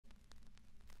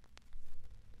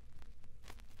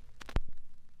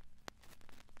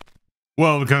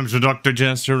Welcome to Dr.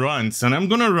 Jester Rants, and I'm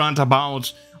gonna rant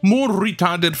about more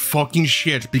retarded fucking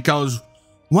shit, because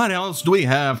what else do we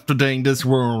have today in this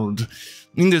world?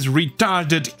 In this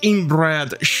retarded, inbred,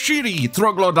 shitty,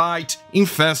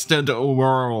 troglodyte-infested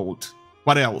world.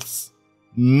 What else?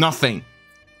 Nothing.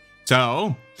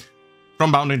 So,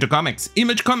 from Bound into Comics,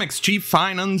 Image Comics Chief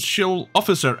Financial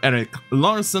Officer Erik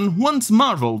Larsen wants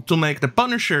Marvel to make the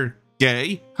Punisher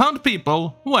gay, hunt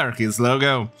people, wear his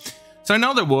logo. So in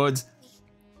other words,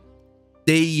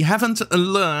 they haven't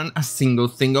learned a single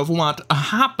thing of what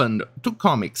happened to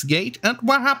Comicsgate and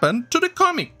what happened to the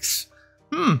comics.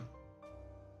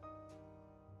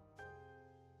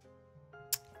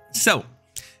 So,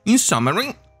 in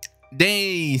summary,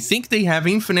 they think they have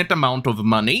infinite amount of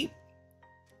money.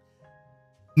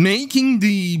 Making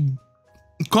the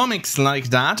comics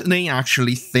like that, they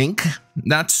actually think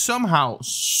that somehow,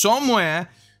 somewhere,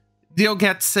 they'll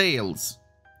get sales.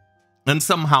 And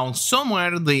somehow,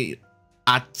 somewhere, they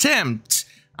attempt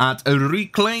at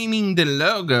reclaiming the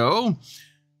logo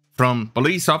from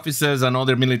police officers and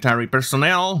other military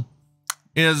personnel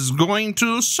is going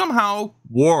to somehow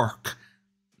work.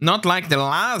 Not like the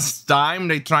last time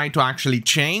they tried to actually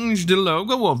change the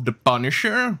logo of the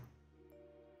Punisher.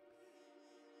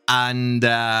 And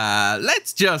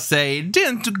let's just say it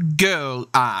didn't go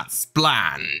as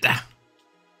planned.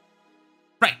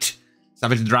 Right.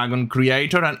 Savage Dragon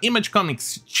creator and Image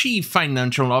Comics Chief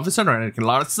Financial Officer Erik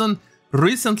Larsen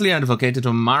recently advocated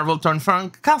to Marvel turn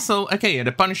Frank Castle, aka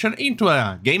the Punisher, into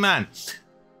a gay man.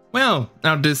 Well,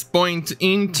 at this point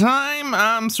in time,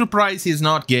 I'm surprised he's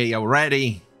not gay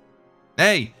already.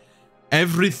 Hey,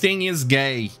 everything is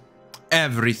gay.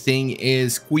 Everything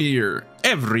is queer.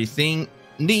 Everything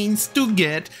needs to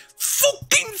get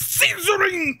fucking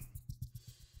scissoring!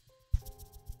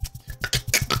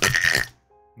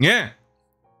 Yeah.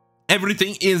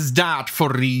 Everything is that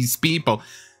for these people.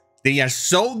 They are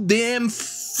so damn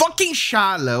fucking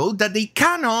shallow that they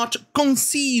cannot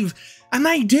conceive an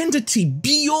identity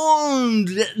beyond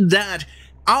that.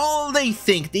 All they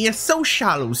think, they are so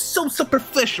shallow, so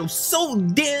superficial, so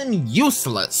damn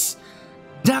useless,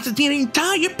 that their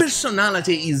entire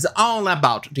personality is all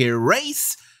about their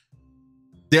race,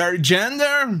 their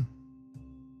gender,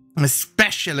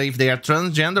 especially if they are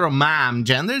transgender or ma'am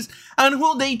genders, and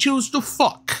who they choose to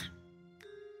fuck.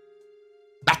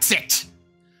 That's it.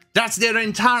 That's their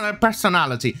entire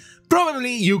personality.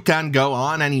 Probably you can go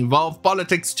on and involve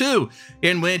politics too,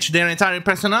 in which their entire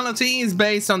personality is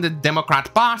based on the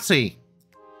Democrat Party.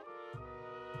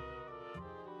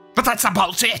 But that's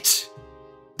about it.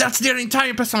 That's their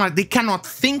entire personality. They cannot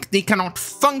think, they cannot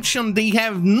function, they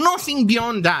have nothing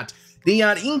beyond that. They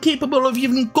are incapable of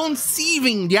even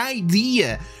conceiving the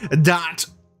idea that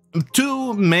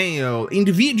two male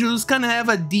individuals can have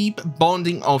a deep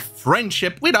bonding of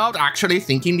friendship without actually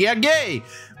thinking they are gay.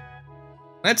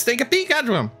 Let's take a peek at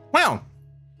them. Well,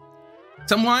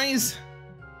 Samwise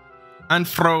and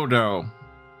Frodo.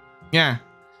 Yeah,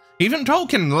 even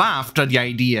Tolkien laughed at the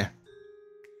idea.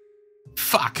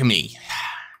 Fuck me.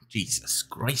 Jesus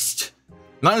Christ.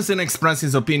 Larsen expressed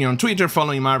his opinion on Twitter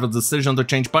following Marvel's decision to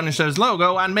change Punisher's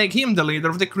logo and make him the leader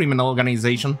of the criminal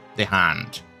organization, The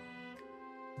Hand.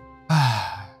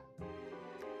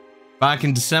 Back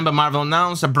in December, Marvel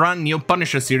announced a brand new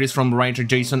Punisher series from writer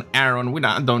Jason Aaron with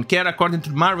Don't Care. According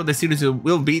to Marvel, the series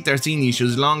will be 13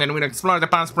 issues long and will explore the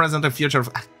past, present, and future of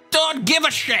Don't Give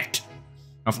a Shit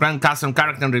of Frank Castle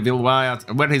character and reveal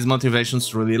where his motivations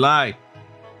truly lie.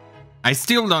 I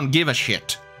still don't give a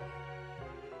shit.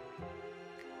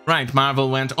 Right, Marvel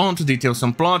went on to detail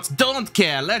some plots. Don't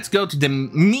care. Let's go to the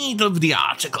meat of the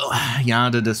article. Yeah,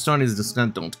 the story is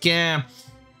discussed. Don't care.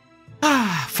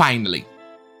 Finally.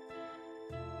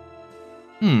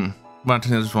 What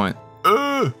is this point?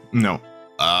 No.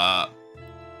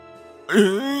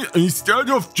 Instead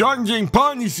of changing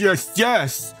Punisher's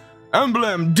yes,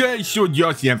 emblem, they should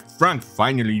just have Frank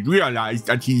finally realize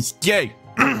that he's gay.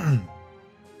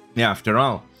 Yeah, after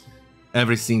all,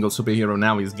 every single superhero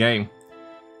now is gay.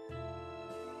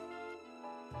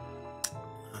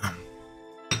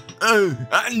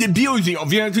 And the beauty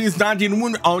of it is that it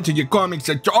won't alter the comics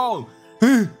at all.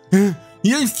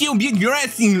 You'll still be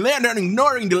dressing in leather,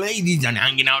 ignoring the ladies, and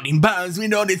hanging out in bars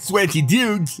with all the sweaty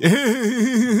dudes.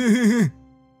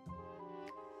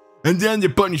 And then the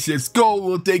Punisher's skull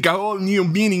will take a whole new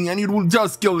meaning, and it will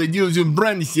just kill the dudes who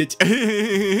brandish it.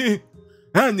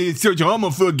 And it's such a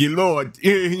homophobic lord.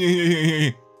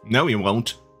 No, he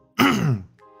won't.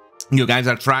 You guys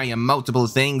are trying multiple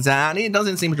things, and it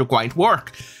doesn't seem to quite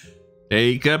work.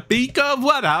 Take a peek of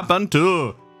what happened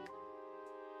to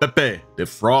Pepe the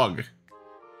Frog.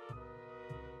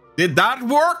 Did that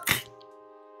work?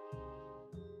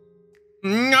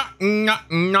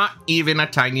 Not even a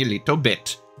tiny little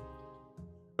bit.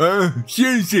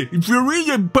 Seriously, if you read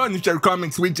the Punisher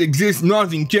comics which exist,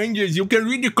 nothing changes, you can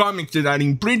read the comics that are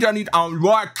in print and it all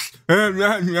works.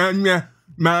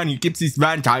 Man, he keeps his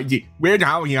van tidy. Weird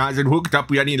how he hasn't hooked up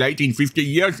with any late in 50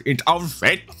 years. It all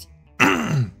fits.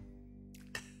 Then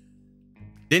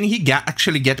he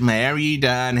actually get married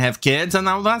and have kids and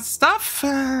all that stuff.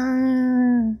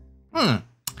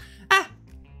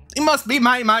 It must be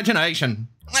my imagination.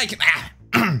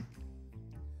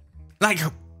 Like,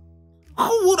 who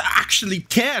would actually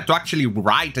care to actually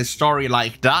write a story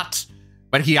like that?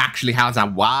 But he actually has a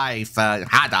wife,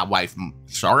 had a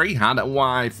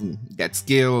wife, gets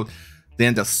killed,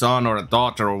 then the son or a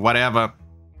daughter or whatever.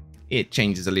 It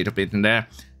changes a little bit in there.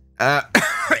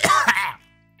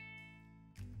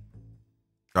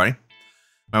 Sorry.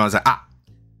 Where was I?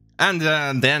 And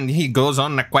then he goes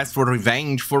on a quest for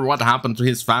revenge for what happened to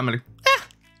his family.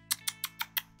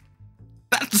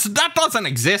 That doesn't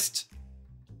exist.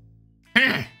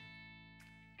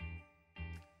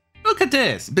 Look at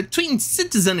this. Between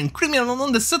citizen and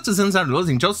criminal, the citizens are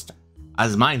losing just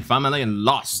as my family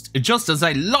lost. Just as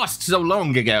I lost so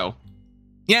long ago.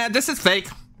 Yeah, this is fake.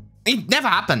 It never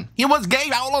happened. He was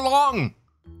gay all along.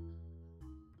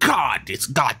 God, this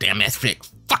goddamn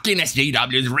fucking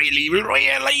SJWs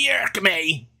really irk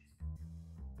me.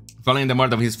 Following the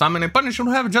murder of his family, Punisher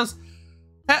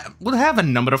would have a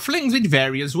number of flings with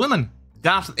various women.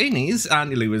 Garth Ennis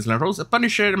and Lewis LaRose.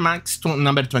 Punisher Max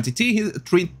number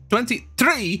 23.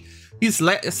 He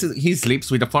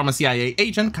sleeps with the former CIA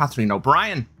agent Catherine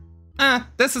O'Brien.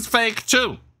 This is fake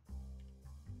too.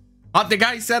 What the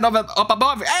guy said up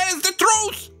above is the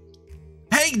truth.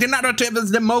 Hey, the narrative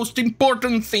is the most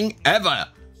important thing ever.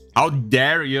 How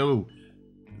dare you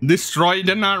destroy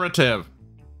the narrative?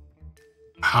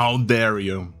 How dare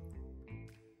you?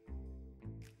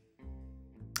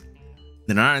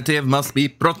 The narrative must be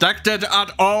protected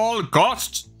at all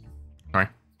costs. Sorry.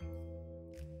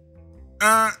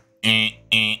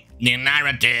 The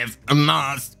narrative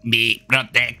must be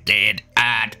protected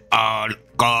at all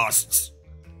costs.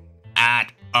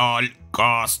 At all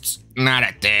costs.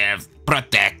 Narrative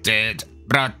protected.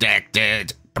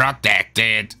 Protected.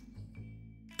 Protected.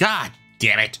 God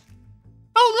damn it.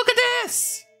 Oh, look at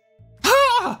this.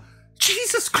 Ah,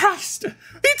 Jesus Christ.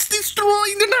 It's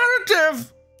destroying the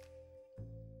narrative.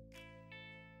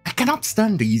 I cannot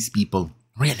stand these people,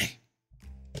 really.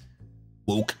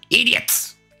 Woke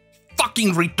idiots!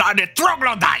 Fucking retarded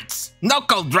troglodytes!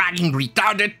 Knuckle-dragging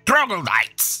retarded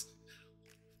troglodytes!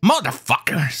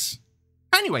 Motherfuckers!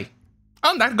 Anyway,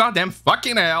 on that goddamn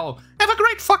fucking hell, have a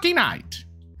great fucking night!